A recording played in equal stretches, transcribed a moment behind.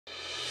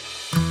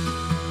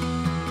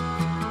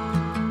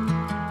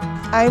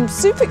I'm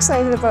super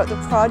excited about the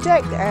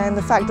project and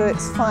the fact that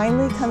it's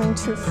finally coming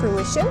to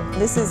fruition.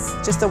 This is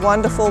just a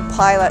wonderful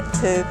pilot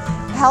to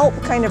help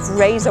kind of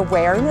raise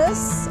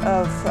awareness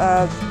of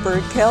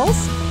bird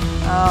kills.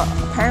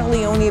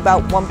 Apparently only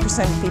about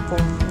 1% of people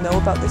know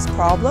about this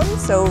problem,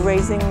 so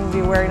raising the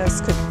awareness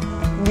could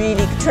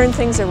really turn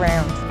things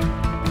around.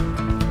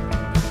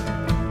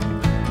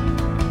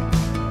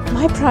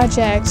 My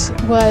project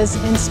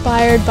was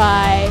inspired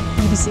by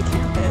UBC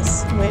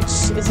campus,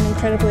 which is an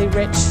incredibly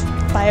rich,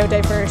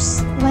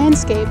 biodiverse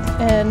landscape.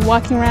 And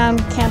walking around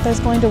campus,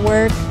 going to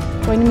work,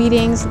 going to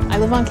meetings, I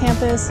live on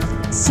campus,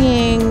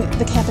 seeing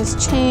the campus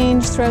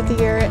change throughout the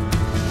year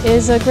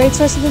is a great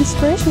source of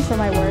inspiration for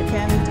my work,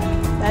 and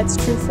that's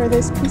true for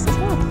this piece as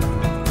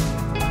well.